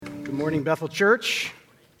Good morning, Bethel Church.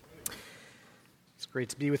 It's great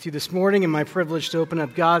to be with you this morning and my privilege to open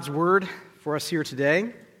up God's Word for us here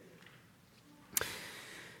today.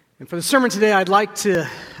 And for the sermon today, I'd like to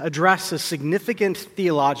address a significant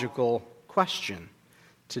theological question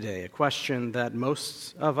today, a question that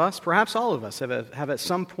most of us, perhaps all of us, have at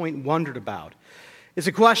some point wondered about. It's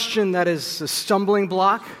a question that is a stumbling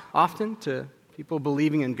block often to people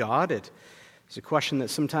believing in God. It's a question that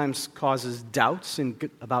sometimes causes doubts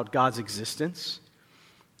about God's existence.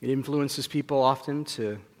 It influences people often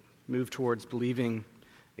to move towards believing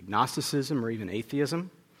agnosticism or even atheism.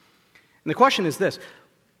 And the question is this: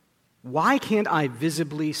 why can't I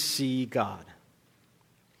visibly see God?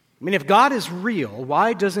 I mean, if God is real,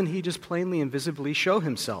 why doesn't He just plainly and visibly show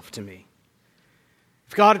Himself to me?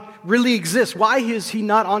 If God really exists, why is He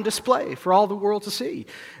not on display for all the world to see?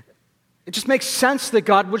 It just makes sense that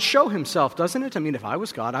God would show Himself, doesn't it? I mean, if I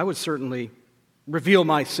was God, I would certainly reveal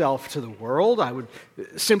myself to the world. I would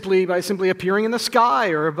by simply appearing in the sky,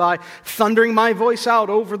 or by thundering my voice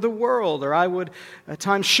out over the world, or I would at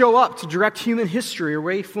times show up to direct human history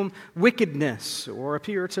away from wickedness, or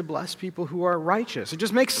appear to bless people who are righteous. It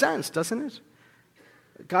just makes sense, doesn't it?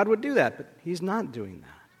 God would do that, but He's not doing that.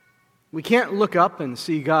 We can't look up and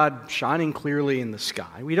see God shining clearly in the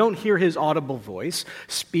sky. We don't hear His audible voice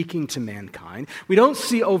speaking to mankind. We don't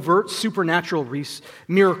see overt supernatural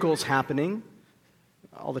miracles happening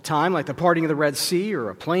all the time, like the parting of the Red Sea, or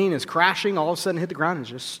a plane is crashing, all of a sudden hit the ground and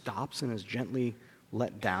just stops and is gently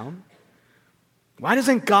let down. Why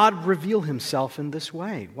doesn't God reveal Himself in this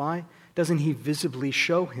way? Why doesn't He visibly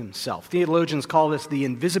show Himself? Theologians call this the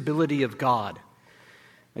invisibility of God.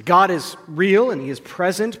 God is real and He is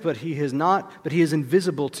present, but He is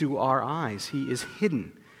invisible to our eyes. He is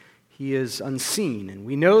hidden. He is unseen. And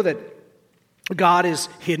we know that God is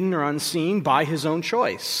hidden or unseen by His own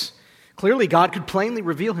choice. Clearly, God could plainly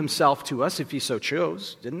reveal Himself to us if He so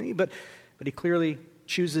chose, didn't He? But He clearly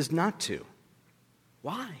chooses not to.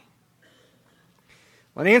 Why?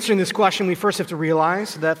 Well, in answering this question, we first have to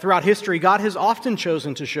realize that throughout history, God has often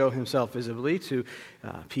chosen to show Himself visibly to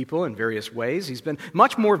people in various ways. He's been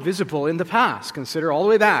much more visible in the past. Consider all the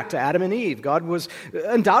way back to Adam and Eve. God was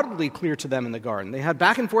undoubtedly clear to them in the garden. They had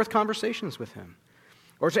back and forth conversations with Him.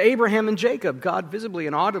 Or to Abraham and Jacob, God visibly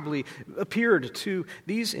and audibly appeared to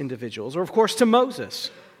these individuals. Or, of course, to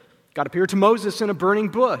Moses. God appeared to Moses in a burning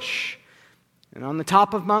bush and on the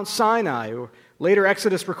top of Mount Sinai. Or later,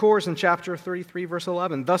 Exodus records in chapter 33, verse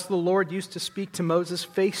 11, "Thus the Lord used to speak to Moses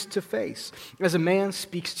face to face, as a man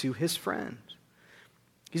speaks to his friend."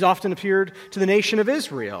 He's often appeared to the nation of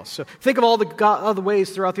Israel. So think of all the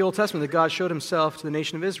ways throughout the Old Testament that God showed Himself to the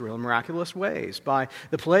nation of Israel in miraculous ways, by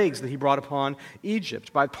the plagues that He brought upon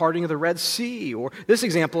Egypt, by parting of the Red Sea, or this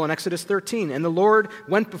example in Exodus 13, "And the Lord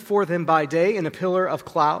went before them by day in a pillar of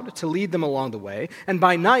cloud to lead them along the way, and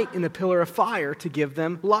by night in a pillar of fire to give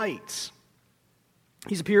them light."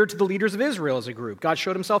 He's appeared to the leaders of Israel as a group. God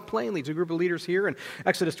showed Himself plainly to a group of leaders here in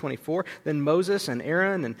Exodus 24. Then Moses and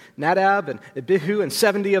Aaron and Nadab and Abihu and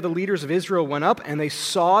 70 of the leaders of Israel went up, and they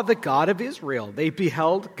saw the God of Israel. They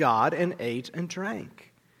beheld God and ate and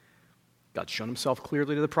drank. God's shown Himself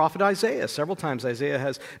clearly to the prophet Isaiah. Several times Isaiah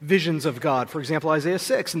has visions of God. For example, Isaiah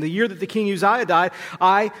 6, "In the year that the king Uzziah died,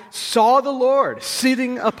 I saw the Lord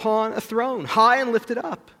sitting upon a throne, high and lifted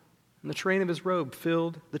up, and the train of His robe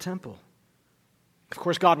filled the temple." Of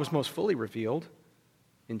course, God was most fully revealed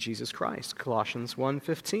in Jesus Christ. Colossians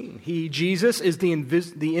 1:15. He, Jesus, is the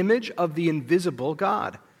image of the invisible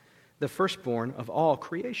God, the firstborn of all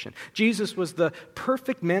creation. Jesus was the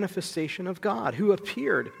perfect manifestation of God, who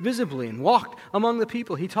appeared visibly and walked among the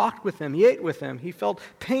people. He talked with them. He ate with them. He felt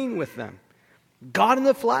pain with them. God in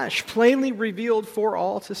the flesh, plainly revealed for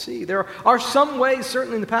all to see. There are some ways,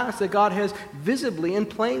 certainly in the past, that God has visibly and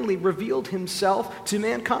plainly revealed Himself to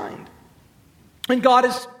mankind. And God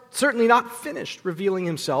is certainly not finished revealing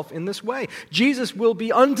Himself in this way. Jesus will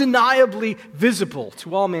be undeniably visible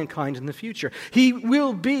to all mankind in the future. He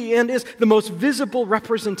will be and is the most visible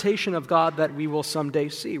representation of God that we will someday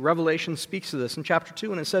see. Revelation speaks to this in chapter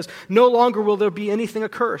 2, and it says, "No longer will there be anything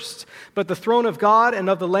accursed, but the throne of God and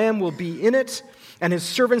of the Lamb will be in it, and His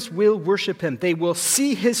servants will worship Him. They will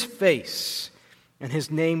see His face, and His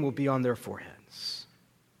name will be on their foreheads."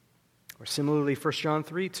 Or similarly, 1 John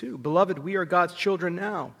 3:2, "Beloved, we are God's children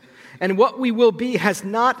now, and what we will be has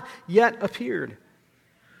not yet appeared.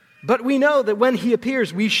 But we know that when He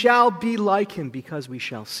appears, we shall be like Him, because we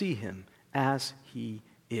shall see Him as He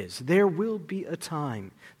is." There will be a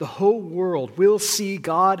time the whole world will see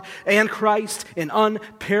God and Christ in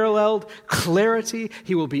unparalleled clarity.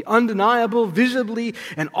 He will be undeniable, visibly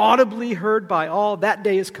and audibly heard by all. That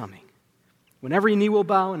day is coming. when every knee will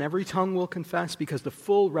bow and every tongue will confess, because the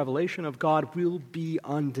full revelation of God will be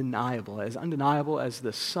undeniable as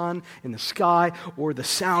the sun in the sky or the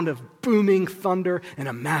sound of booming thunder in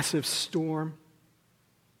a massive storm.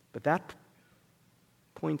 But that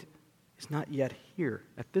point is not yet here.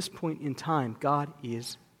 At this point in time, God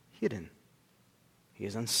is hidden. He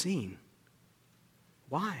is unseen.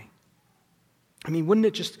 Why? I mean, wouldn't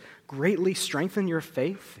it just greatly strengthen your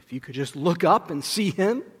faith if you could just look up and see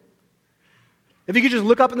Him? If you could just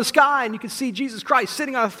look up in the sky and you could see Jesus Christ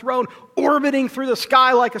sitting on a throne, orbiting through the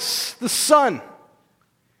sky like the sun.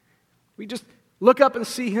 We just look up and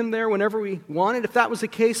see Him there whenever we wanted. If that was the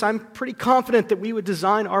case, I'm pretty confident that we would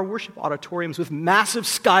design our worship auditoriums with massive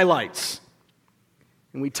skylights.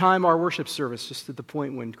 And we time our worship service just at the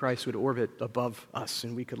point when Christ would orbit above us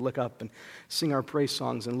and we could look up and sing our praise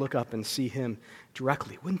songs and look up and see Him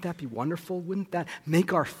directly. Wouldn't that be wonderful? Wouldn't that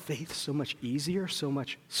make our faith so much easier, so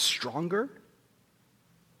much stronger?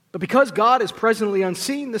 But because God is presently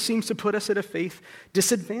unseen, this seems to put us at a faith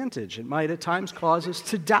disadvantage. It might at times cause us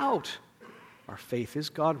to doubt our faith. Is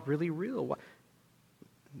God really real?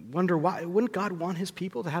 Wonder why. Wouldn't God want His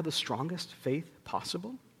people to have the strongest faith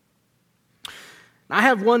possible? I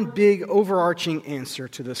have one big overarching answer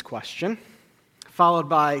to this question, followed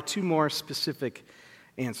by two more specific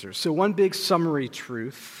answers. So one big summary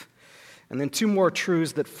truth, and then two more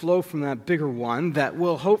truths that flow from that bigger one that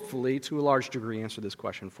will hopefully, to a large degree, answer this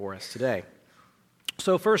question for us today.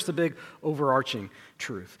 So first, the big overarching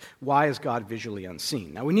truth. Why is God visually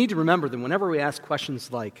unseen? Now, we need to remember that whenever we ask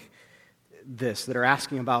questions like this, that are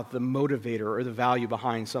asking about the motivator or the value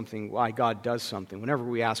behind something, why God does something, whenever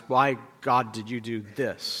we ask, why God did you do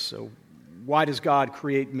this? So why does God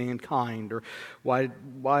create mankind? Or why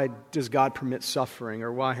does God permit suffering?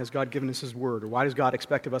 Or why has God given us His word? Or why does God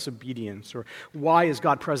expect of us obedience? Or why is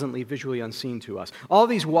God presently visually unseen to us? All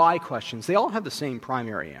these why questions, they all have the same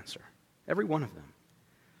primary answer. Every one of them.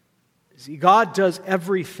 See, God does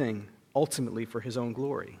everything ultimately for His own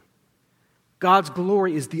glory. God's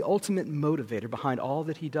glory is the ultimate motivator behind all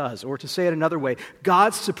that He does. Or to say it another way,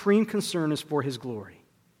 God's supreme concern is for His glory.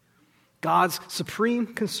 God's supreme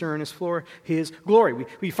concern is for His glory.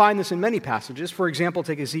 We find this in many passages. For example,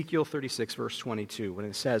 take Ezekiel 36, verse 22, when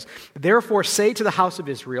it says, "Therefore say to the house of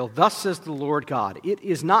Israel, thus says the Lord God, it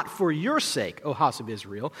is not for your sake, O house of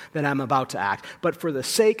Israel, that I am about to act, but for the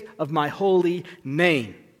sake of my holy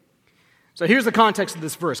name." So here's the context of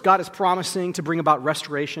this verse. God is promising to bring about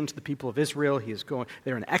restoration to the people of Israel.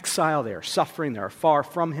 They're in exile, they are suffering, they are far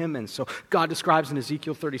from Him. And so God describes in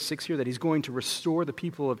Ezekiel 36 here that He's going to restore the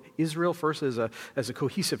people of Israel first as a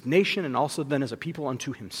cohesive nation and also then as a people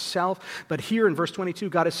unto Himself. But here in verse 22,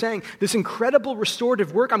 God is saying, this incredible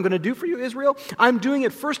restorative work I'm going to do for you, Israel, I'm doing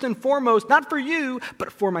it first and foremost, not for you,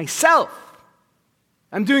 but for myself.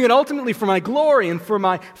 I'm doing it ultimately for my glory and for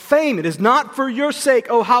my fame. It is not for your sake,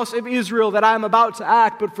 O house of Israel, that I am about to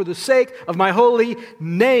act, but for the sake of my holy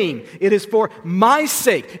name. It is for my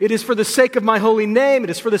sake. It is for the sake of my holy name. It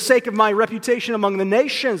is for the sake of my reputation among the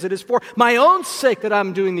nations. It is for my own sake that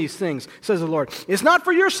I'm doing these things, says the Lord. It's not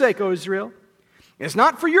for your sake, O Israel. It's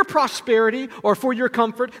not for your prosperity or for your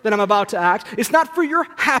comfort that I'm about to act. It's not for your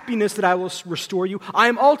happiness that I will restore you. I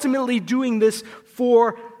am ultimately doing this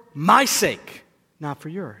for my sake, not for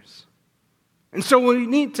yours. And so we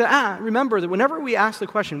need to remember that whenever we ask the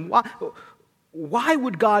question, why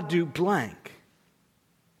would God do blank?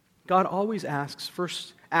 God always acts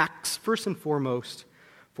first and foremost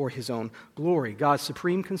for His own glory. God's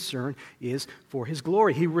supreme concern is for His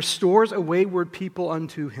glory. He restores a wayward people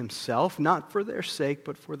unto Himself, not for their sake,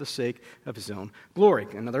 but for the sake of His own glory.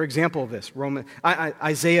 Another example of this,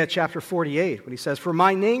 Isaiah chapter 48, when He says, "For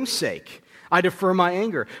my name's sake, I defer my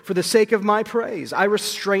anger. For the sake of my praise, I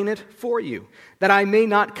restrain it for you, that I may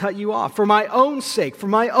not cut you off. For my own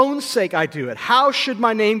sake I do it. How should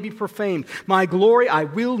my name be profaned? My glory I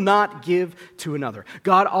will not give to another."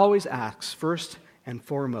 God always acts first and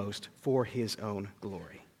foremost for His own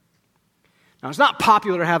glory. Now, it's not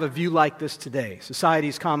popular to have a view like this today.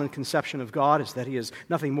 Society's common conception of God is that He is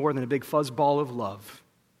nothing more than a big fuzzball of love.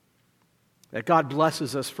 That God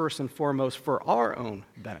blesses us first and foremost for our own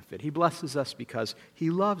benefit. He blesses us because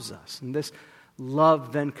He loves us. And this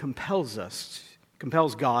love then compels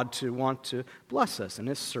God to want to bless us. And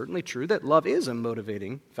it's certainly true that love is a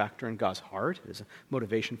motivating factor in God's heart. It is a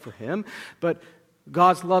motivation for Him. But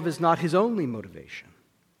God's love is not His only motivation.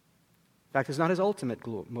 In fact, it's not His ultimate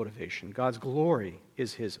motivation. God's glory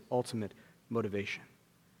is His ultimate motivation.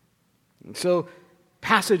 And so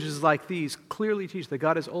passages like these clearly teach that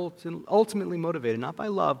God is ultimately motivated not by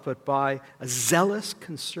love, but by a zealous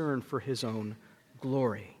concern for His own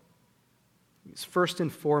glory. He's first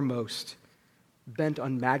and foremost bent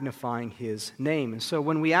on magnifying his name. And so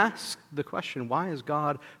when we ask the question, why is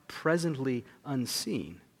God presently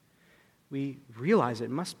unseen? We realize it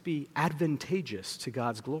must be advantageous to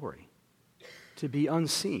God's glory to be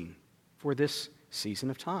unseen for this season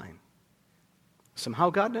of time. Somehow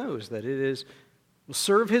God knows that it will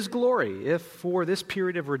serve his glory if for this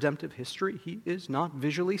period of redemptive history he is not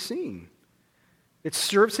visually seen. It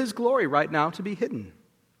serves his glory right now to be hidden.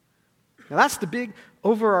 Now that's the big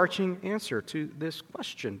overarching answer to this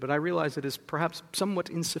question, but I realize it is perhaps somewhat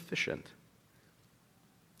insufficient.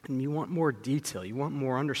 And you want more detail, you want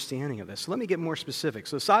more understanding of this. So let me get more specific.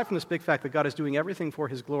 So aside from this big fact that God is doing everything for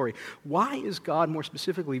his glory, why is God more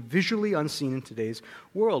specifically visually unseen in today's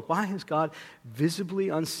world? Why is God visibly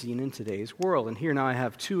unseen in today's world? And here now I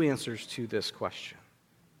have two answers to this question.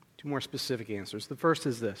 Two more specific answers. The first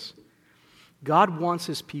is this: God wants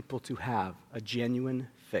his people to have a genuine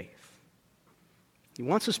faith. He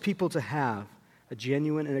wants his people to have a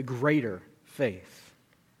genuine and a greater faith.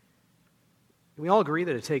 We all agree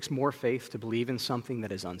that it takes more faith to believe in something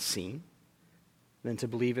that is unseen than to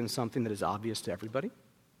believe in something that is obvious to everybody.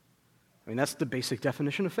 I mean, that's the basic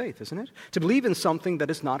definition of faith, isn't it? To believe in something that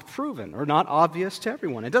is not proven or not obvious to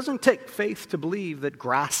everyone. It doesn't take faith to believe that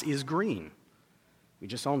grass is green. We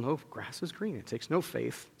just all know grass is green. It takes no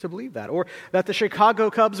faith to believe that. Or that the Chicago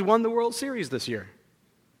Cubs won the World Series this year.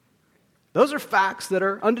 Those are facts that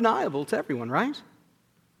are undeniable to everyone, right?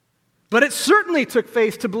 But it certainly took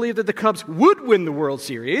faith to believe that the Cubs would win the World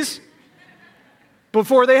Series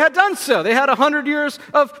before they had done so. They had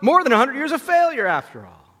more than 100 years of failure after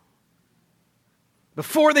all.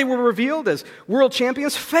 Before they were revealed as world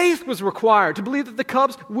champions, faith was required to believe that the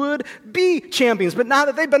Cubs would be champions. But now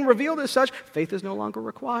that they've been revealed as such, faith is no longer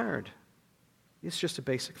required. It's just a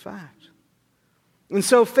basic fact. And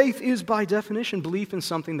so faith is, by definition, belief in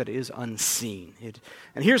something that is unseen.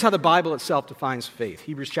 And here's how the Bible itself defines faith.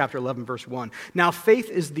 Hebrews chapter 11, verse 1. Now faith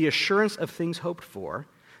is the assurance of things hoped for,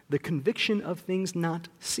 the conviction of things not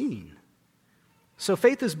seen. So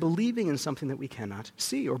faith is believing in something that we cannot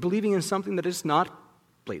see, or believing in something that is not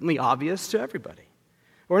blatantly obvious to everybody.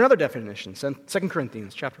 Or another definition, 2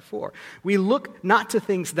 Corinthians chapter 4. We look not to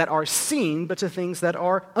things that are seen, but to things that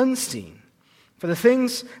are unseen. For the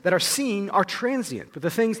things that are seen are transient, but the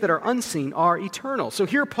things that are unseen are eternal. So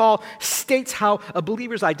here Paul states how a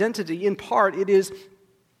believer's identity, in part, it is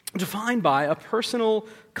defined by a personal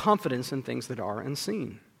confidence in things that are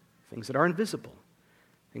unseen, things that are invisible,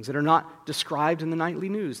 things that are not described in the nightly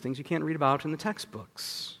news, things you can't read about in the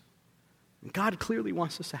textbooks. And God clearly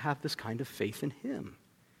wants us to have this kind of faith in him.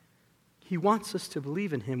 He wants us to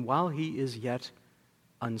believe in him while he is yet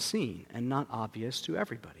unseen and not obvious to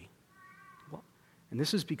everybody. And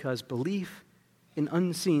this is because belief in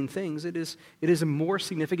unseen things, it is a more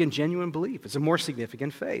significant, genuine belief. It's a more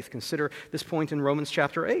significant faith. Consider this point in Romans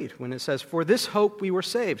chapter 8 when it says, "For this hope we were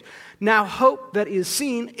saved. Now hope that is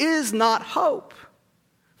seen is not hope.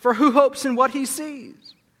 For who hopes in what he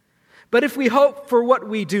sees? But if we hope for what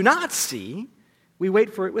we do not see, we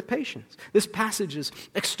wait for it with patience." This passage is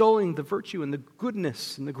extolling the virtue and the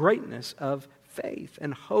goodness and the greatness of faith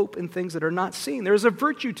and hope in things that are not seen. There is a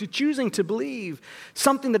virtue to choosing to believe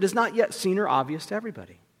something that is not yet seen or obvious to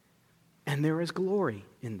everybody. And there is glory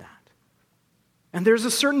in that. And there's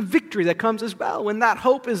a certain victory that comes as well when that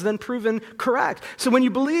hope is then proven correct. So when you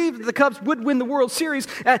believe that the Cubs would win the World Series,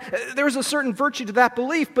 there's a certain virtue to that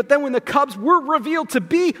belief. But then when the Cubs were revealed to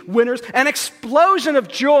be winners, an explosion of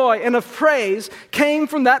joy and of praise came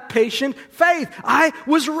from that patient faith. I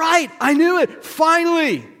was right. I knew it.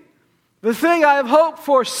 Finally. The thing I have hoped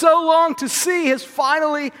for so long to see has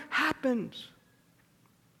finally happened.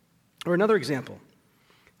 Or another example.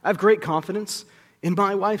 I have great confidence in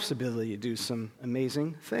my wife's ability to do some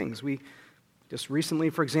amazing things. We just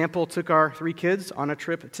recently, for example, took our 3 kids on a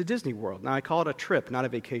trip to Disney World. Now, I call it a trip, not a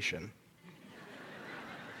vacation.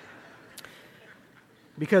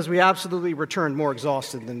 Because we absolutely returned more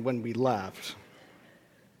exhausted than when we left.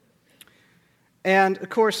 And, of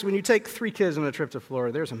course, when you take 3 kids on a trip to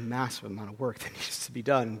Florida, there's a massive amount of work that needs to be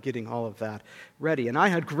done getting all of that ready. And I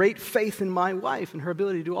had great faith in my wife and her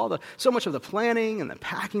ability to do so much of the planning and the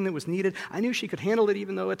packing that was needed. I knew she could handle it,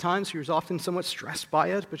 even though at times she was often somewhat stressed by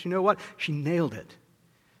it. But you know what? She nailed it.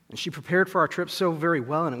 And she prepared for our trip so very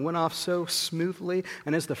well, and it went off so smoothly.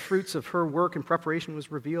 And as the fruits of her work and preparation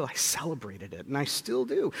was revealed, I celebrated it, and I still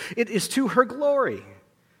do. It is to her glory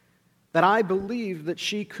that I believed that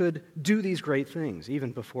she could do these great things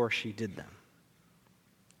even before she did them.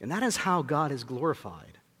 And that is how God is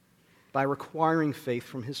glorified by requiring faith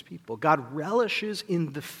from his people. God relishes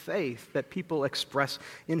in the faith that people express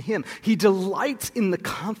in him. He delights in the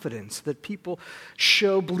confidence that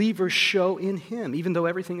believers show in him, even though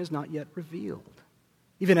everything is not yet revealed,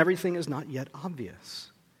 even everything is not yet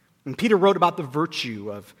obvious. And Peter wrote about the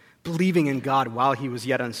virtue of believing in God while he was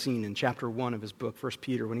yet unseen in chapter 1 of his book, 1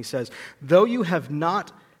 Peter, when he says, "Though you have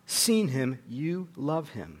not seen him, you love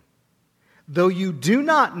him. Though you do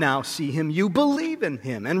not now see him, you believe in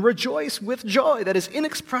him and rejoice with joy that is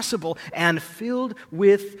inexpressible and filled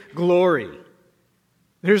with glory."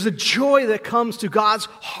 There's a joy that comes to God's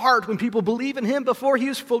heart when people believe in him before he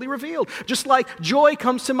is fully revealed. Just like joy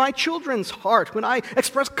comes to my children's heart when I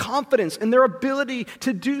express confidence in their ability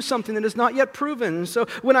to do something that is not yet proven. And so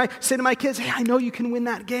when I say to my kids, "Hey, I know you can win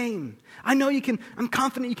that game. I'm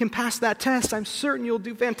confident you can pass that test. I'm certain you'll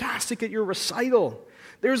do fantastic at your recital."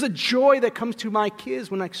 There's a joy that comes to my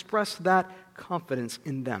kids when I express that confidence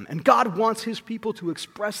in them. And God wants his people to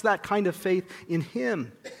express that kind of faith in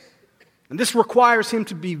him. And this requires him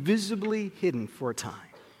to be visibly hidden for a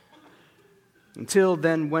time. Until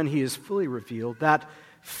then, when he is fully revealed, that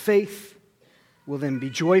faith will then be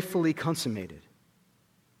joyfully consummated.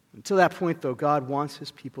 Until that point, though, God wants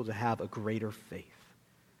his people to have a greater faith.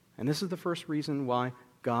 And this is the first reason why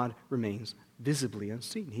God remains visibly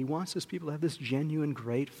unseen. He wants his people to have this genuine,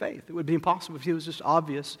 great faith. It would be impossible if it was just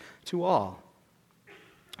obvious to all.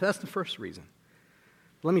 That's the first reason.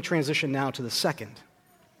 Let me transition now to the second.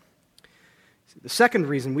 The second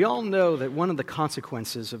reason, we all know that one of the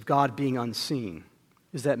consequences of God being unseen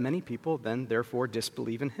is that many people then, therefore,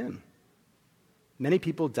 disbelieve in him. Many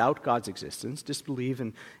people doubt God's existence, disbelieve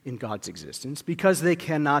in God's existence, because they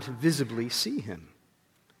cannot visibly see him.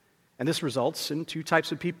 And this results in two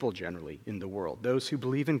types of people generally in the world, those who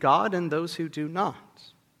believe in God and those who do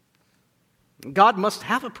not. God must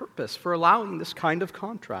have a purpose for allowing this kind of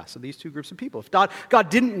contrast of these two groups of people. If God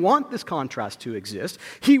didn't want this contrast to exist,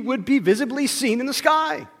 he would be visibly seen in the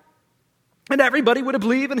sky. And everybody would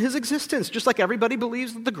believe in his existence, just like everybody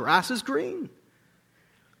believes that the grass is green.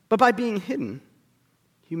 But by being hidden,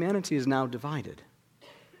 humanity is now divided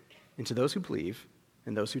into those who believe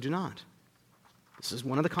and those who do not. This is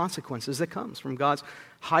one of the consequences that comes from God's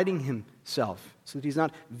hiding himself so that he's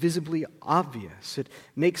not visibly obvious. It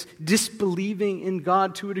makes disbelieving in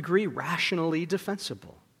God to a degree rationally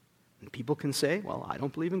defensible. And people can say, "Well, I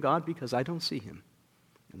don't believe in God because I don't see him."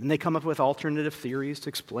 And then they come up with alternative theories to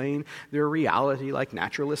explain their reality, like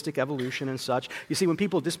naturalistic evolution and such. You see, when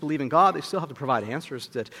people disbelieve in God, they still have to provide answers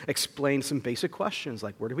that explain some basic questions,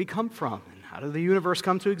 like where do we come from? And how did the universe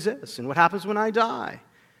come to exist? And what happens when I die?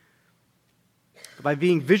 By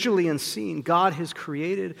being visually unseen, God has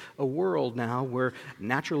created a world now where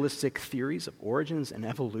naturalistic theories of origins and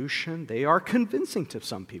evolution, they are convincing to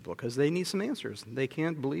some people because they need some answers. They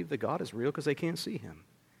can't believe that God is real because they can't see him.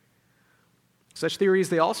 Such theories,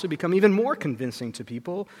 they also become even more convincing to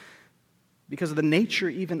people because of the nature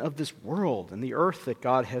even of this world and the earth that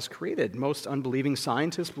God has created. Most unbelieving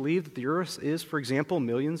scientists believe that the earth is, for example,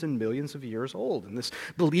 millions and millions of years old. And this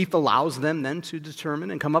belief allows them then to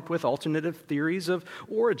determine and come up with alternative theories of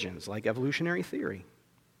origins, like evolutionary theory.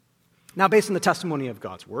 Now, based on the testimony of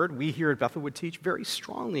God's word, we here at Bethel would teach very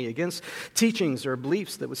strongly against teachings or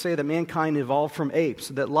beliefs that would say that mankind evolved from apes,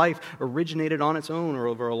 that life originated on its own or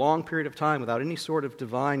over a long period of time without any sort of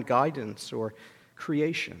divine guidance or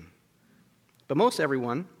creation. But most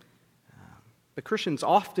everyone, the Christians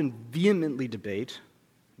often vehemently debate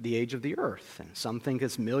the age of the earth. And some think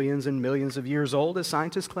it's millions and millions of years old, as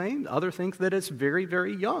scientists claim. Others think that it's very,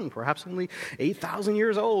 very young, perhaps only 8,000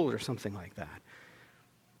 years old or something like that.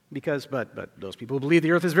 But those people who believe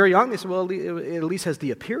the earth is very young, they say, well, it at least has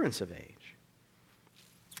the appearance of age.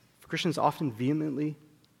 Christians often vehemently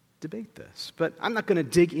debate this. But I'm not going to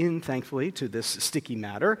dig in, thankfully, to this sticky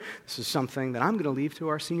matter. This is something that I'm going to leave to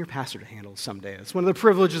our senior pastor to handle someday. It's one of the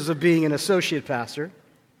privileges of being an associate pastor.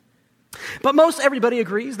 But most everybody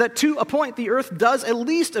agrees that to a point, the earth does at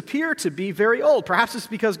least appear to be very old. Perhaps it's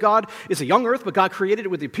because God is a young earth, but God created it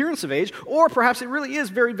with the appearance of age, or perhaps it really is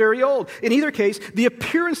very, very old. In either case, the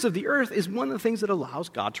appearance of the earth is one of the things that allows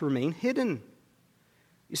God to remain hidden.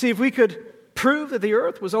 You see, if we could prove that the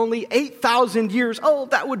earth was only 8,000 years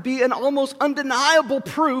old, that would be an almost undeniable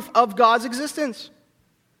proof of God's existence.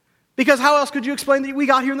 Because how else could you explain that we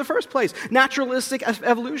got here in the first place? Naturalistic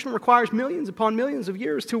evolution requires millions upon millions of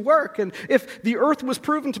years to work. And if the earth was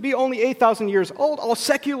proven to be only 8,000 years old, all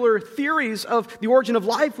secular theories of the origin of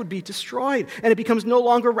life would be destroyed. And it becomes no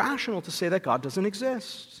longer rational to say that God doesn't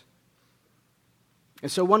exist.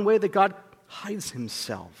 And so one way that God hides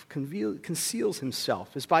himself, conceals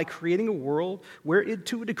himself, is by creating a world where,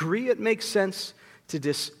 to a degree, it makes sense to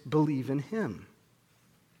disbelieve in him.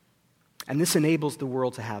 And this enables the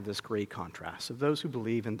world to have this great contrast of those who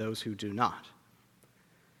believe and those who do not.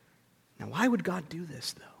 Now, why would God do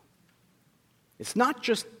this, though? It's not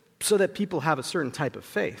just so that people have a certain type of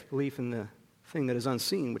faith, belief in the thing that is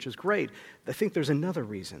unseen, which is great. I think there's another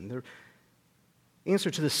reason. The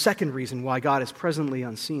answer to the second reason why God is presently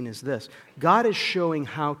unseen is this. God is showing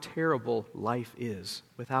how terrible life is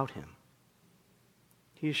without him.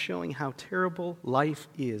 He is showing how terrible life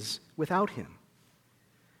is without him.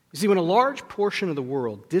 You see, when a large portion of the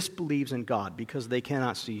world disbelieves in God because they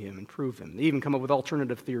cannot see him and prove him, they even come up with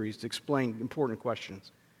alternative theories to explain important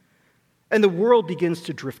questions, and the world begins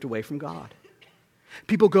to drift away from God.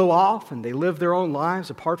 People go off and they live their own lives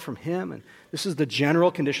apart from him, and this is the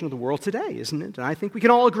general condition of the world today, isn't it? And I think we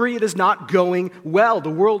can all agree it is not going well. The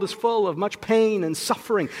world is full of much pain and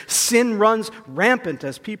suffering. Sin runs rampant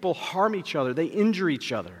as people harm each other. They injure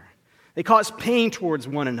each other. They cause pain towards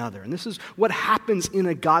one another. And this is what happens in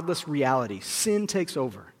a godless reality. Sin takes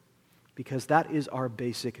over because that is our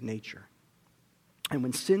basic nature. And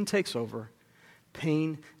when sin takes over,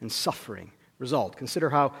 pain and suffering result. Consider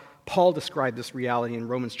how Paul described this reality in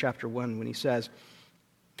Romans chapter 1 when he says,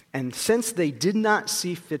 "And since they did not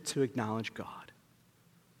see fit to acknowledge God,"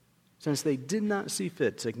 since they did not see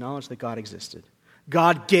fit to acknowledge that God existed,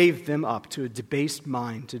 God gave them up to a debased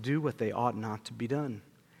mind to do what they ought not to be done.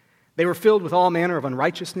 They were filled with all manner of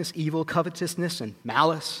unrighteousness, evil, covetousness, and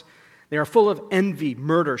malice. They are full of envy,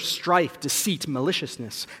 murder, strife, deceit,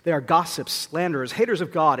 maliciousness. They are gossips, slanderers, haters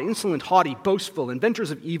of God, insolent, haughty, boastful,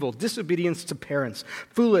 inventors of evil, disobedience to parents,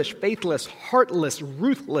 foolish, faithless, heartless,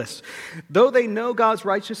 ruthless. Though they know God's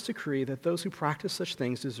righteous decree that those who practice such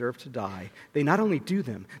things deserve to die, they not only do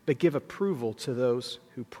them, but give approval to those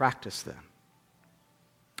who practice them.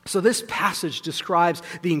 So this passage describes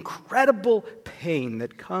the incredible pain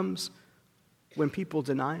that comes when people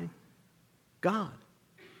deny God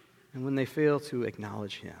and when they fail to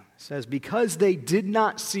acknowledge him. It says, because they did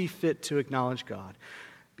not see fit to acknowledge God,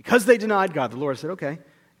 because they denied God, the Lord said, okay,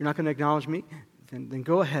 you're not going to acknowledge me? Then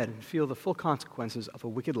go ahead and feel the full consequences of a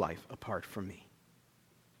wicked life apart from me.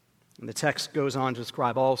 And the text goes on to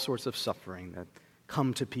describe all sorts of suffering that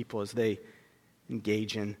come to people as they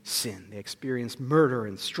engage in sin. They experience murder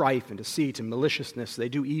and strife and deceit and maliciousness. They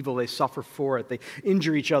do evil, they suffer for it. They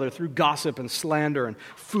injure each other through gossip and slander and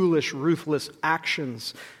foolish, ruthless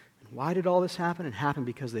actions. And why did all this happen? It happened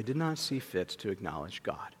because they did not see fit to acknowledge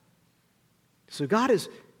God. So God is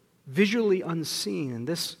visually unseen, and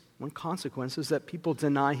this one consequence is that people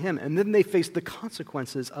deny him, and then they face the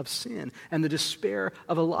consequences of sin and the despair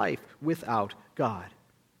of a life without God.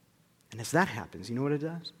 And as that happens, you know what it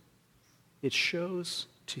does? It shows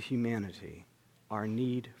to humanity our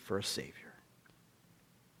need for a Savior.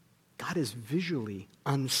 God is visually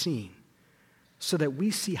unseen so that we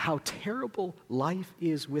see how terrible life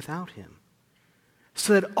is without him.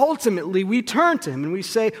 So that ultimately we turn to him and we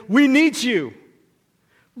say, we need you.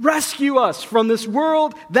 Rescue us from this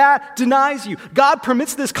world that denies you. God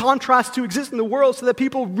permits this contrast to exist in the world so that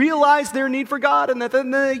people realize their need for God and that then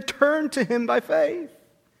they turn to him by faith.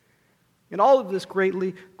 And all of this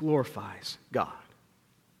greatly glorifies God.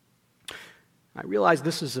 I realize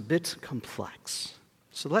this is a bit complex,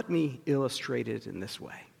 so let me illustrate it in this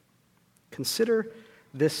way. Consider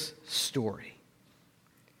this story.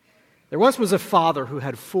 There once was a father who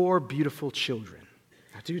had 4 beautiful children.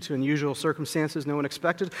 Due to unusual circumstances no one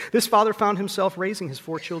expected, this father found himself raising his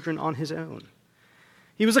 4 children on his own.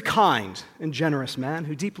 He was a kind and generous man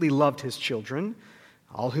who deeply loved his children.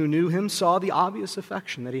 All who knew him saw the obvious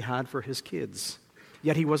affection that he had for his kids.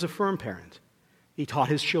 Yet he was a firm parent. He taught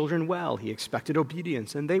his children well. He expected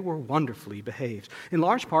obedience, and they were wonderfully behaved, in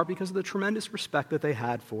large part because of the tremendous respect that they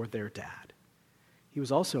had for their dad. He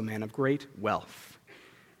was also a man of great wealth.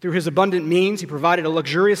 Through his abundant means, he provided a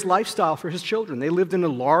luxurious lifestyle for his children. They lived in a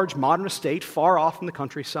large modern estate far off in the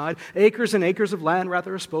countryside, acres and acres of land at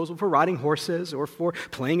their disposal for riding horses or for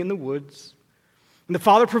playing in the woods. And the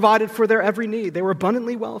father provided for their every need. They were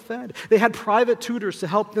abundantly well fed. They had private tutors to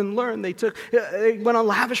help them learn. They went on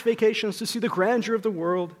lavish vacations to see the grandeur of the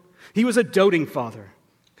world. He was a doting father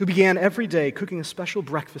who began every day cooking a special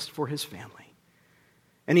breakfast for his family.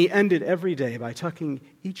 And he ended every day by tucking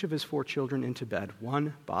each of his 4 children into bed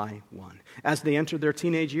one by one. As they entered their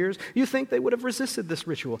teenage years, you think they would have resisted this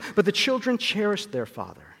ritual, but the children cherished their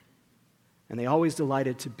father, and they always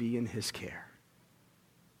delighted to be in his care.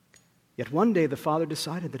 Yet one day the father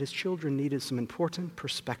decided that his children needed some important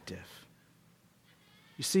perspective.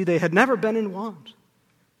 You see, they had never been in want,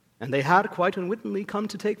 and they had quite unwittingly come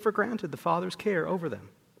to take for granted the father's care over them.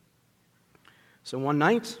 So one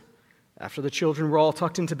night, After the children were all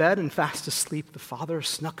tucked into bed and fast asleep, the father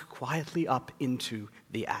snuck quietly up into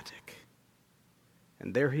the attic.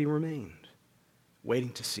 And there he remained,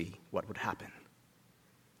 waiting to see what would happen.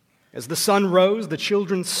 As the sun rose, the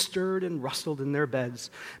children stirred and rustled in their beds,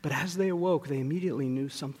 but as they awoke, they immediately knew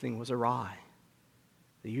something was awry.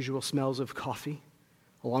 The usual smells of coffee,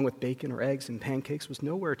 along with bacon or eggs and pancakes, was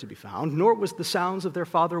nowhere to be found, nor was the sounds of their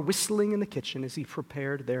father whistling in the kitchen as he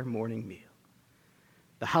prepared their morning meal.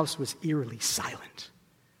 The house was eerily silent.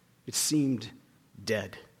 It seemed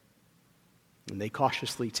dead. And they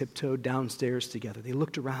cautiously tiptoed downstairs together. They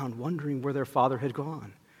looked around, wondering where their father had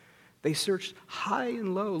gone. They searched high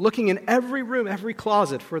and low, looking in every room, every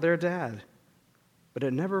closet for their dad. But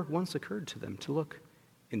it never once occurred to them to look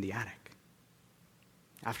in the attic.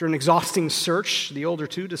 After an exhausting search, the older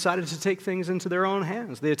two decided to take things into their own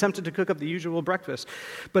hands. They attempted to cook up the usual breakfast,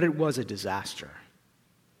 but it was a disaster.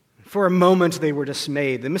 For a moment, they were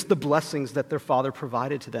dismayed. They missed the blessings that their father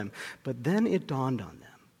provided to them. But then it dawned on them.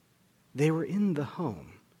 They were in the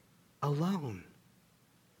home, alone.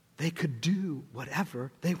 They could do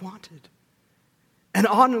whatever they wanted. And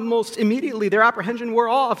almost immediately, their apprehension wore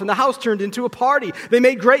off, and the house turned into a party. They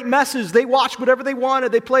made great messes. They watched whatever they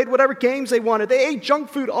wanted. They played whatever games they wanted. They ate junk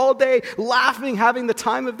food all day, laughing, having the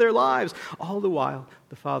time of their lives. All the while,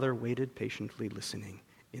 the father waited patiently, listening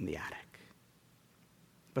in the attic.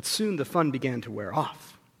 But soon the fun began to wear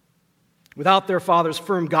off. Without their father's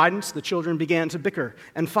firm guidance, the children began to bicker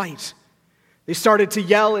and fight. They started to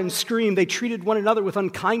yell and scream. They treated one another with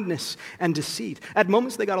unkindness and deceit. At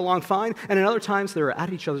moments they got along fine, and at other times they were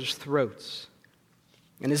at each other's throats.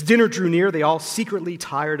 And as dinner drew near, they all secretly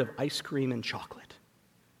tired of ice cream and chocolate.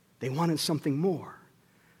 They wanted something more,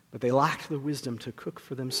 but they lacked the wisdom to cook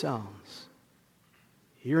for themselves.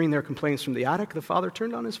 Hearing their complaints from the attic, the father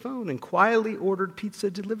turned on his phone and quietly ordered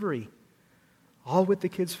pizza delivery, all with the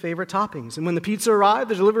kids' favorite toppings. And when the pizza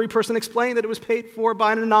arrived, the delivery person explained that it was paid for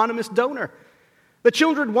by an anonymous donor. The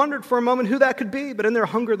children wondered for a moment who that could be, but in their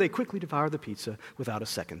hunger, they quickly devoured the pizza without a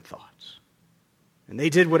second thought. And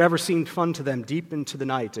they did whatever seemed fun to them deep into the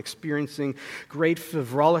night, experiencing great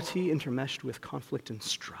frivolity intermeshed with conflict and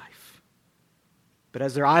strife. But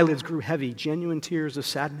as their eyelids grew heavy, genuine tears of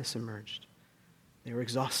sadness emerged. They were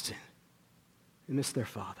exhausted. They missed their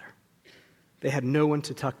father. They had no one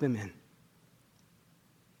to tuck them in.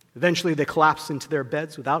 Eventually, they collapsed into their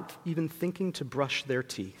beds without even thinking to brush their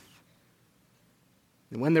teeth.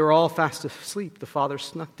 And when they were all fast asleep, the father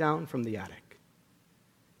snuck down from the attic.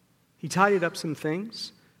 He tidied up some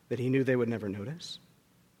things that he knew they would never notice,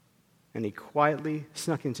 and he quietly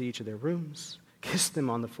snuck into each of their rooms, kissed them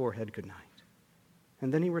on the forehead goodnight,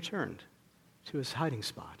 and then he returned to his hiding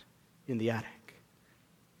spot in the attic.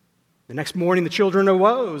 The next morning, the children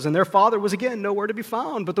arose, and their father was again nowhere to be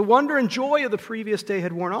found. But the wonder and joy of the previous day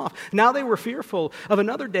had worn off. Now they were fearful of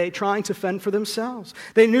another day trying to fend for themselves.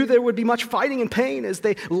 They knew there would be much fighting and pain as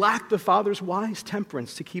they lacked the father's wise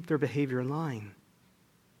temperance to keep their behavior in line.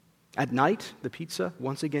 At night, the pizza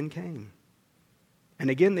once again came. And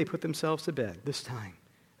again they put themselves to bed. This time,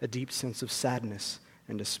 a deep sense of sadness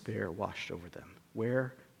and despair washed over them.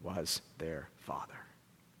 Where was their father?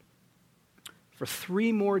 For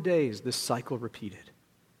 3 more days, this cycle repeated,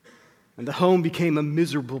 and the home became a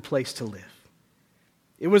miserable place to live.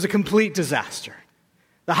 It was a complete disaster.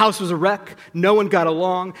 The house was a wreck. No one got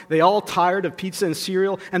along. They all tired of pizza and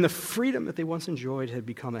cereal, and the freedom that they once enjoyed had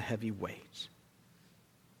become a heavy weight.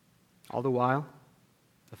 All the while,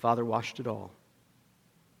 the father watched it all,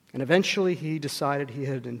 and eventually he decided he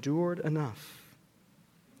had endured enough.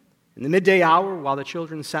 In the midday hour, while the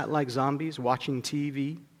children sat like zombies watching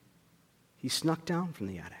TV, he snuck down from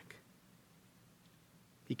the attic.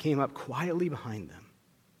 He came up quietly behind them.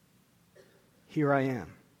 "Here I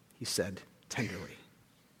am," he said tenderly.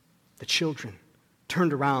 The children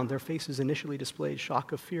turned around. Their faces initially displayed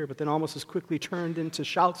shock of fear, but then almost as quickly turned into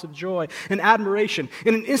shouts of joy and admiration.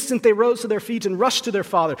 In an instant, they rose to their feet and rushed to their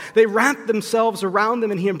father. They wrapped themselves around them,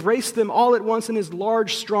 and he embraced them all at once in his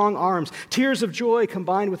large, strong arms. Tears of joy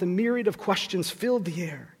combined with a myriad of questions filled the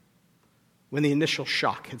air. When the initial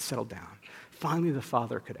shock had settled down, finally the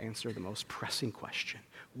father could answer the most pressing question.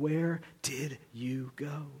 "Where did you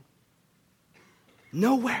go?"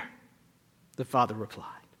 "Nowhere," the father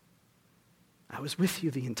replied. "I was with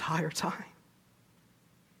you the entire time,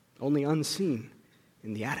 only unseen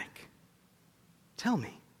in the attic. Tell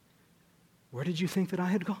me, where did you think that I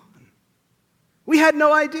had gone?" "We had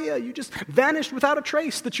no idea. You just vanished without a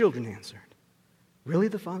trace," the children answered. "Really?"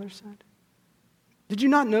 the father said. "Did you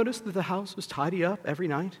not notice that the house was tidied up every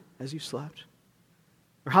night as you slept?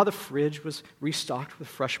 Or how the fridge was restocked with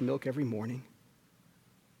fresh milk every morning?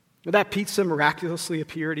 Or that pizza miraculously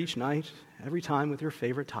appeared each night, every time with your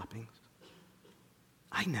favorite toppings.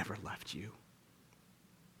 I never left you.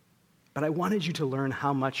 But I wanted you to learn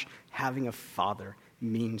how much having a father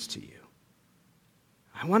means to you.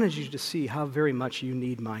 I wanted you to see how very much you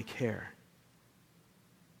need my care.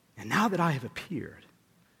 And now that I have appeared,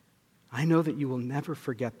 I know that you will never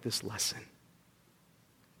forget this lesson.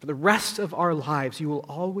 For the rest of our lives, you will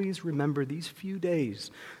always remember these few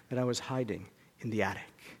days that I was hiding in the attic.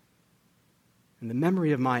 And the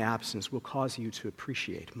memory of my absence will cause you to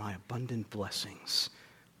appreciate my abundant blessings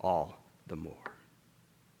all the more.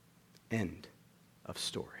 End of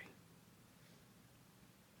story.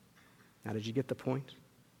 Now, did you get the point?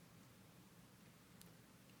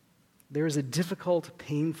 There is a difficult,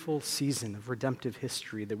 painful season of redemptive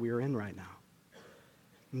history that we are in right now.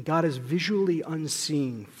 And God is visually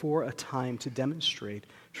unseen for a time to demonstrate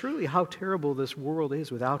truly how terrible this world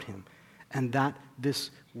is without him, and that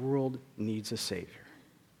this world needs a Savior.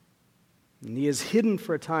 And he is hidden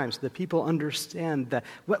for a time so that people understand that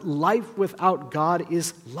what life without God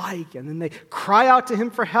is like. And then they cry out to him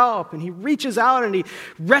for help, and he reaches out and he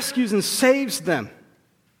rescues and saves them.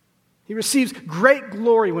 He receives great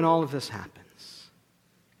glory when all of this happens.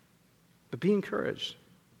 But be encouraged.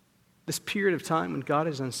 This period of time when God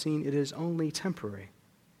is unseen, it is only temporary.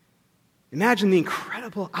 Imagine the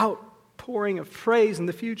incredible outpouring of praise in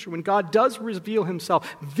the future when God does reveal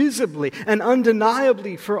himself visibly and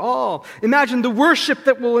undeniably for all. Imagine the worship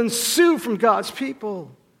that will ensue from God's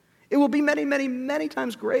people. It will be many, many, many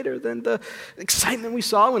times greater than the excitement we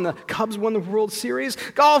saw when the Cubs won the World Series.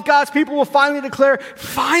 All of God's people will finally declare,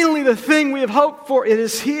 finally the thing we have hoped for, it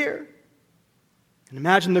is here. And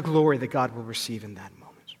imagine the glory that God will receive in that moment.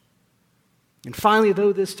 And finally,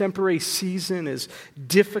 though this temporary season is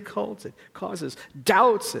difficult, it causes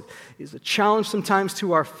doubts, it is a challenge sometimes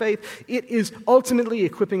to our faith, it is ultimately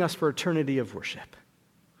equipping us for eternity of worship.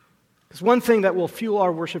 Because one thing that will fuel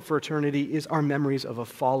our worship for eternity is our memories of a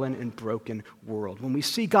fallen and broken world. When we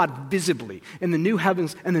see God visibly in the new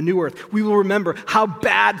heavens and the new earth, we will remember how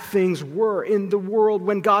bad things were in the world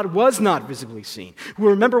when God was not visibly seen. We'll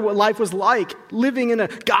remember what life was like living in a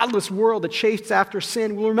godless world that chased after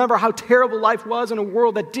sin. We'll remember how terrible life was in a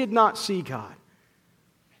world that did not see God.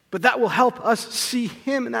 But that will help us see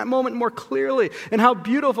him in that moment more clearly, and how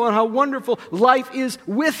beautiful and how wonderful life is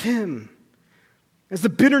with him. As the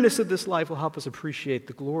bitterness of this life will help us appreciate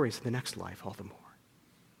the glories of the next life all the more.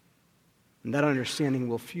 And that understanding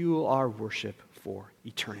will fuel our worship for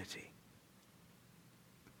eternity.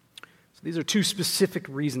 So these are two specific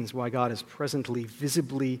reasons why God is presently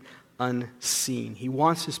visibly unseen. He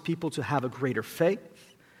wants his people to have a greater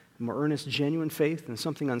faith, a more earnest, genuine faith in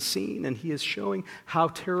something unseen, and he is showing how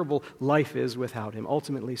terrible life is without him,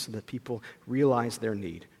 ultimately so that people realize their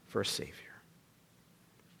need for a Savior.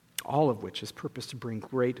 All of which is purposed to bring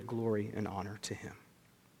great glory and honor to him.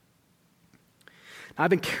 Now,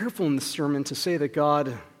 I've been careful in this sermon to say that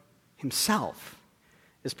God himself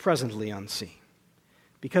is presently unseen.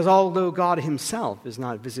 Because although God himself is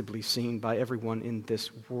not visibly seen by everyone in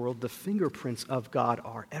this world, the fingerprints of God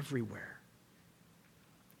are everywhere.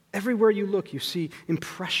 Everywhere you look, you see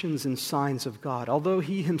impressions and signs of God, although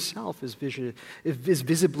he himself is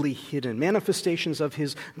visibly hidden. Manifestations of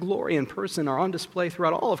his glory in person are on display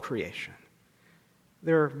throughout all of creation.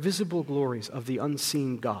 There are visible glories of the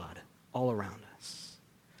unseen God all around us.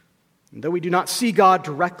 And though we do not see God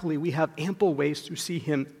directly, we have ample ways to see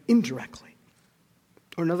him indirectly.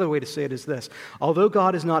 Or another way to say it is this: although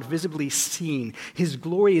God is not visibly seen, his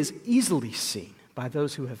glory is easily seen by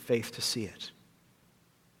those who have faith to see it.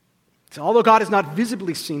 So although God is not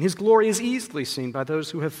visibly seen, his glory is easily seen by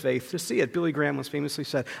those who have faith to see it. Billy Graham once famously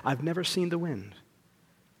said, "I've never seen the wind.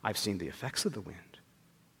 I've seen the effects of the wind,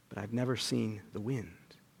 but I've never seen the wind."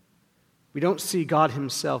 We don't see God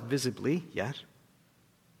himself visibly yet,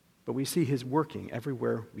 but we see his working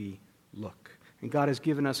everywhere we look. And God has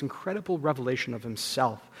given us incredible revelation of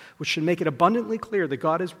himself, which should make it abundantly clear that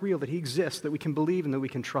God is real, that he exists, that we can believe and that we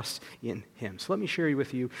can trust in him. So let me share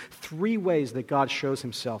with you 3 ways that God shows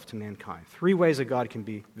himself to mankind. 3 ways that God can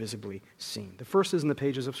be visibly seen. The first is in the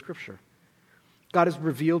pages of Scripture. God has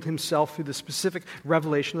revealed himself through the specific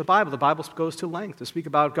revelation of the Bible. The Bible goes to length to speak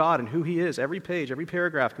about God and who he is. Every page, every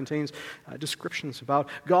paragraph contains descriptions about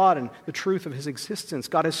God and the truth of his existence.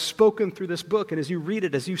 God has spoken through this book, and as you read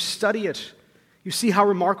it, as you study it, you see how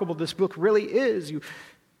remarkable this book really is. You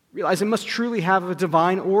realize it must truly have a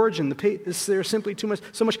divine origin. There's simply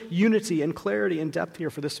so much unity and clarity and depth here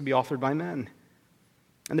for this to be authored by men.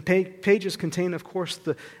 And the pages contain, of course,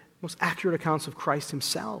 the most accurate accounts of Christ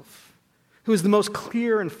himself. who is the most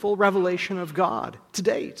clear and full revelation of God to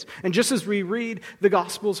date. And just as we read the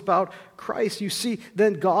Gospels about Christ, you see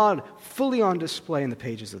then God fully on display in the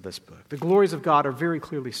pages of this book. The glories of God are very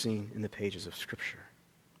clearly seen in the pages of Scripture.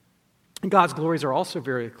 And God's glories are also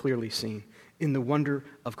very clearly seen in the wonder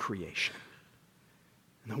of creation.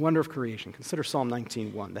 And the wonder of creation. Consider Psalm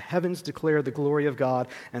 19:1. The heavens declare the glory of God,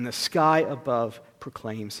 and the sky above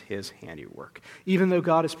proclaims his handiwork. Even though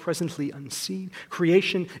God is presently unseen,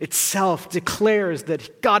 creation itself declares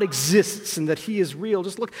that God exists and that he is real.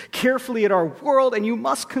 Just look carefully at our world, and you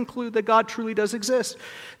must conclude that God truly does exist.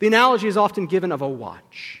 The analogy is often given of a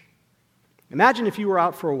watch. Imagine if you were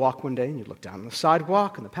out for a walk one day, and you looked down the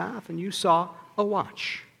sidewalk and the path, and you saw a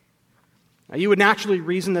watch. Now, you would naturally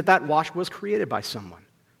reason that that watch was created by someone.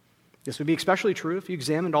 This would be especially true if you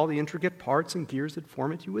examined all the intricate parts and gears that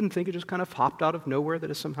form it. You wouldn't think it just kind of popped out of nowhere, that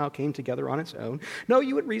it somehow came together on its own. No,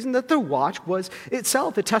 you would reason that the watch was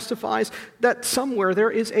itself. It testifies that somewhere there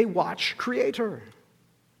is a watch creator.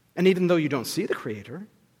 And even though you don't see the creator,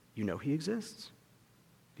 you know he exists,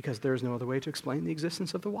 because there is no other way to explain the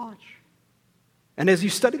existence of the watch. And as you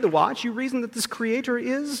study the watch, you reason that this creator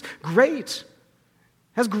is great,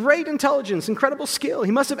 has great intelligence, incredible skill.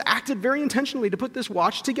 He must have acted very intentionally to put this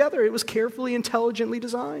watch together. It was carefully, intelligently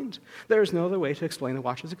designed. There is no other way to explain the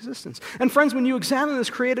watch's existence. And friends, when you examine this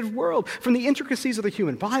created world, from the intricacies of the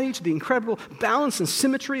human body to the incredible balance and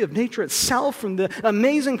symmetry of nature itself, from the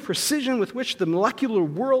amazing precision with which the molecular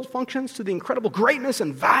world functions to the incredible greatness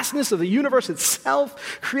and vastness of the universe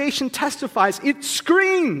itself, creation testifies, it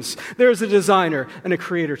screams, there's a designer and a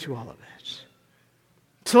creator to all of it.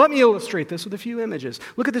 So let me illustrate this with a few images.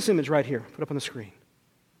 Look at this image right here, put up on the screen.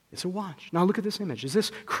 It's a watch. Now look at this image. Is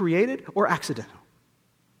this created or accidental?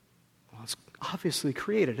 Well, it's obviously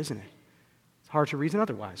created, isn't it? It's hard to reason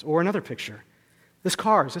otherwise. Or another picture. This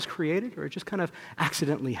car, is this created or it just kind of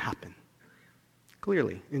accidentally happened?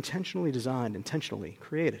 Clearly, intentionally designed, intentionally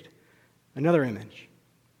created. Another image.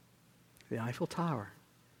 The Eiffel Tower.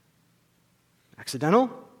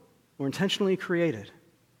 Accidental or intentionally created?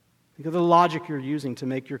 Think of the logic you're using to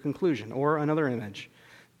make your conclusion. Or another image.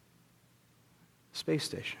 Space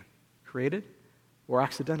station. Created or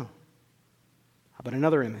accidental? How about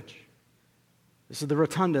another image? This is the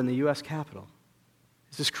rotunda in the U.S. Capitol.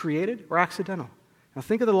 Is this created or accidental? Now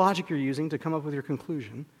think of the logic you're using to come up with your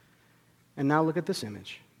conclusion. And now look at this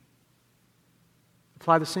image.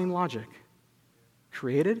 Apply the same logic.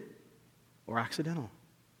 Created or accidental?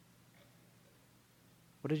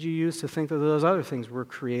 What did you use to think that those other things were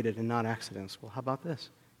created and not accidents? Well, how about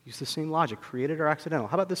this? Use the same logic, created or accidental.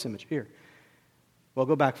 How about this image here? Well,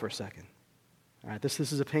 go back for a second. All right, this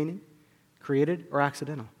is a painting, created or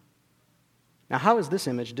accidental. Now, how is this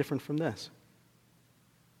image different from this?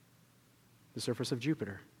 The surface of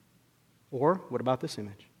Jupiter. Or, what about this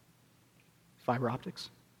image? Fiber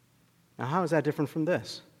optics. Now, how is that different from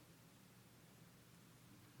this?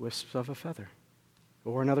 Wisps of a feather.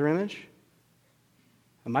 Or another image?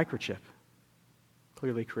 A microchip,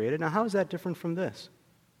 clearly created. Now, how is that different from this?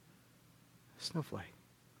 A snowflake.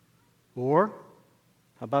 Or,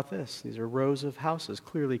 how about this? These are rows of houses,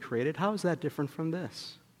 clearly created. How is that different from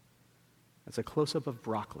this? That's a close-up of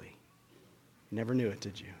broccoli. You never knew it,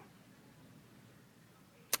 did you?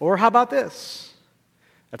 Or how about this?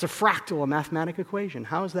 That's a fractal, a mathematic equation.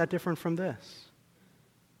 How is that different from this?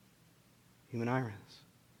 Human iris.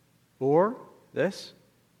 Or this?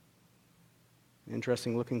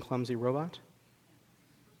 Interesting looking clumsy robot.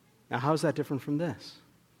 Now, how is that different from this?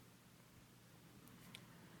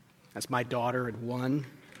 That's my daughter at 1.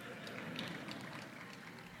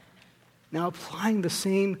 Now, applying the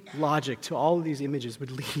same logic to all of these images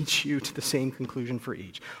would lead you to the same conclusion for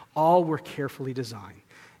each. All were carefully designed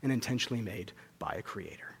and intentionally made by a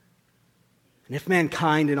creator. And if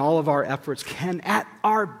mankind in all of our efforts can at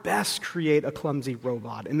our best create a clumsy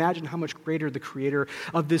robot, imagine how much greater the creator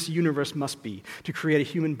of this universe must be to create a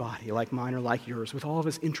human body like mine or like yours, with all of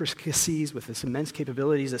its intricacies, with its immense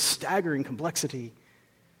capabilities, its staggering complexity.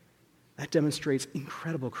 That demonstrates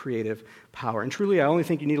incredible creative power. And truly, I only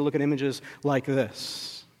think you need to look at images like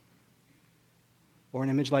this, or an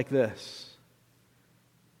image like this,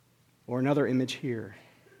 or another image here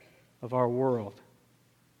of our world.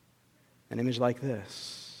 An image like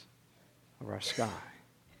this of our sky.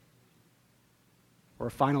 Or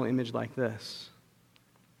a final image like this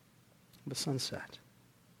of a sunset.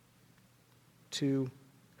 To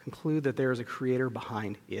conclude that there is a creator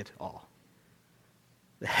behind it all.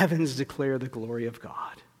 The heavens declare the glory of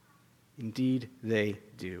God. Indeed, they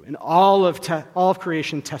do. And all of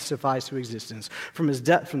creation testifies to existence, from the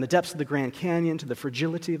depths of the Grand Canyon to the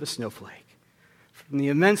fragility of a snowflake. From the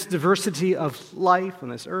immense diversity of life on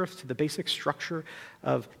this earth to the basic structure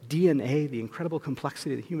of DNA, the incredible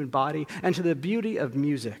complexity of the human body, and to the beauty of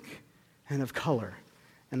music and of color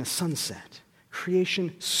and a sunset,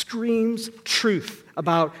 creation screams truth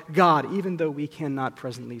about God, even though we cannot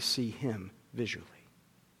presently see him visually.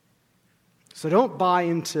 So don't buy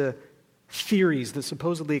into theories that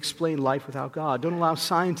supposedly explain life without God. Don't allow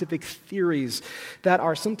scientific theories that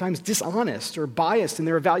are sometimes dishonest or biased in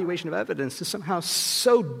their evaluation of evidence to somehow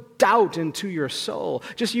sow doubt into your soul.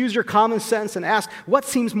 Just use your common sense and ask, what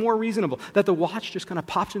seems more reasonable? That the watch just kind of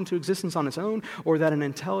popped into existence on its own, or that an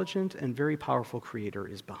intelligent and very powerful creator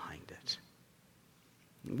is behind it?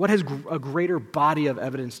 What has a greater body of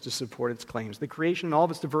evidence to support its claims? The creation and all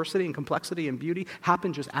of its diversity and complexity and beauty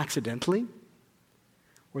happened just accidentally?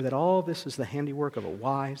 Or that all this is the handiwork of a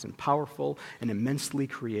wise and powerful and immensely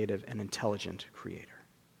creative and intelligent creator?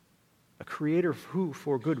 A creator who,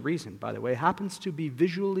 for good reason, by the way, happens to be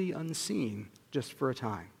visually unseen just for a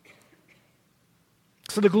time.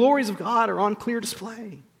 So the glories of God are on clear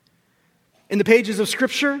display in the pages of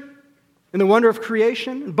Scripture, in the wonder of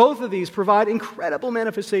creation. And both of these provide incredible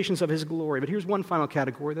manifestations of his glory. But here's one final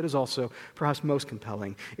category that is also perhaps most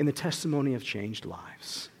compelling: in the testimony of changed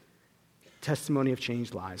lives. Testimony of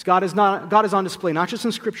changed lives. God is on display, not just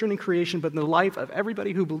in Scripture and in creation, but in the life of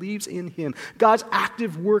everybody who believes in him. God's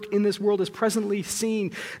active work in this world is presently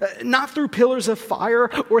seen, not through pillars of fire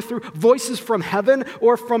or through voices from heaven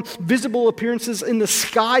or from visible appearances in the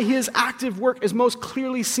sky. His active work is most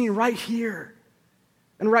clearly seen right here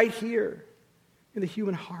and right here in the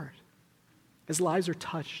human heart, as lives are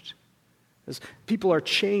touched, as people are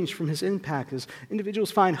changed from his impact, as individuals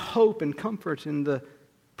find hope and comfort in the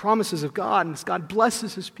promises of God, and as God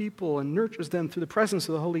blesses his people and nurtures them through the presence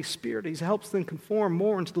of the Holy Spirit. He helps them conform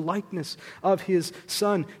more into the likeness of his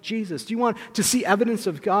Son, Jesus. Do you want to see evidence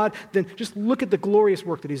of God? Then just look at the glorious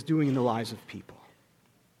work that he's doing in the lives of people.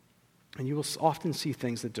 And you will often see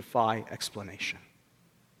things that defy explanation.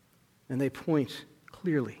 And they point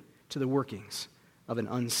clearly to the workings of an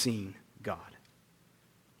unseen God.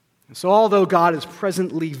 And so although God is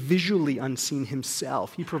presently visually unseen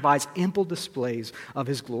himself, he provides ample displays of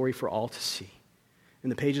his glory for all to see. In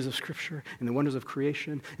the pages of Scripture, in the wonders of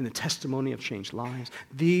creation, in the testimony of changed lives,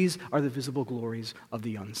 these are the visible glories of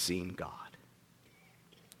the unseen God.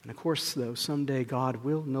 And of course, though, someday God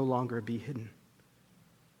will no longer be hidden.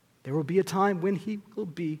 There will be a time when he will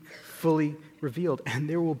be fully revealed, and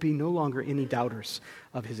there will be no longer any doubters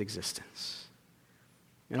of his existence.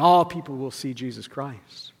 And all people will see Jesus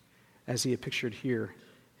Christ, as he had pictured here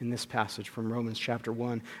in this passage from Romans chapter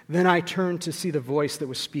 1. Then I turned to see the voice that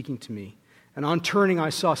was speaking to me. And on turning, I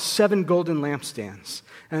saw 7 golden lampstands.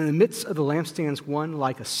 And in the midst of the lampstands, one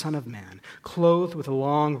like a son of man, clothed with a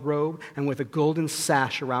long robe and with a golden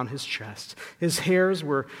sash around his chest. His hairs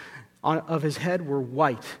of his head were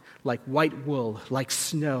white, like white wool, like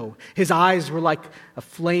snow. His eyes were like a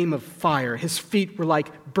flame of fire. His feet were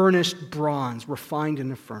like burnished bronze, refined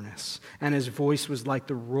in a furnace. And his voice was like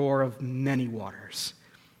the roar of many waters.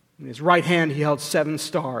 In his right hand he held 7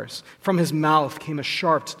 stars. From his mouth came a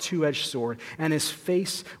sharp 2-edged sword, and his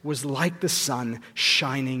face was like the sun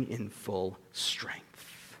shining in full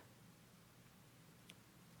strength.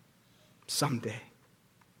 Someday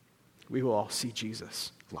we will all see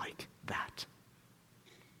Jesus like that.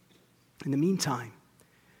 In the meantime,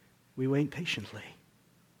 we wait patiently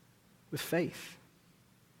with faith.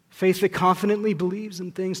 Faith that confidently believes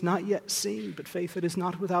in things not yet seen, but faith that is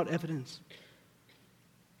not without evidence.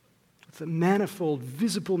 With the manifold,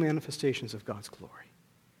 visible manifestations of God's glory.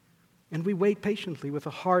 And we wait patiently with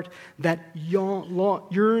a heart that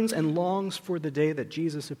yearns and longs for the day that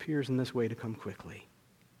Jesus appears in this way to come quickly.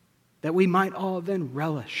 That we might all then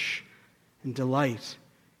relish and delight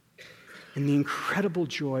in the incredible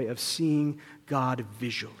joy of seeing God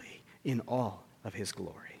visually in all of his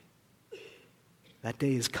glory. That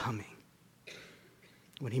day is coming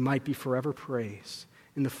when he might be forever praised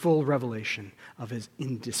in the full revelation of his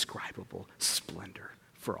indescribable splendor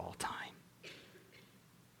for all time.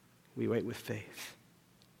 We wait with faith,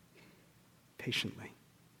 patiently,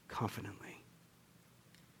 confidently,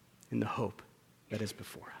 in the hope that is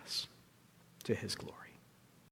before us, to his glory.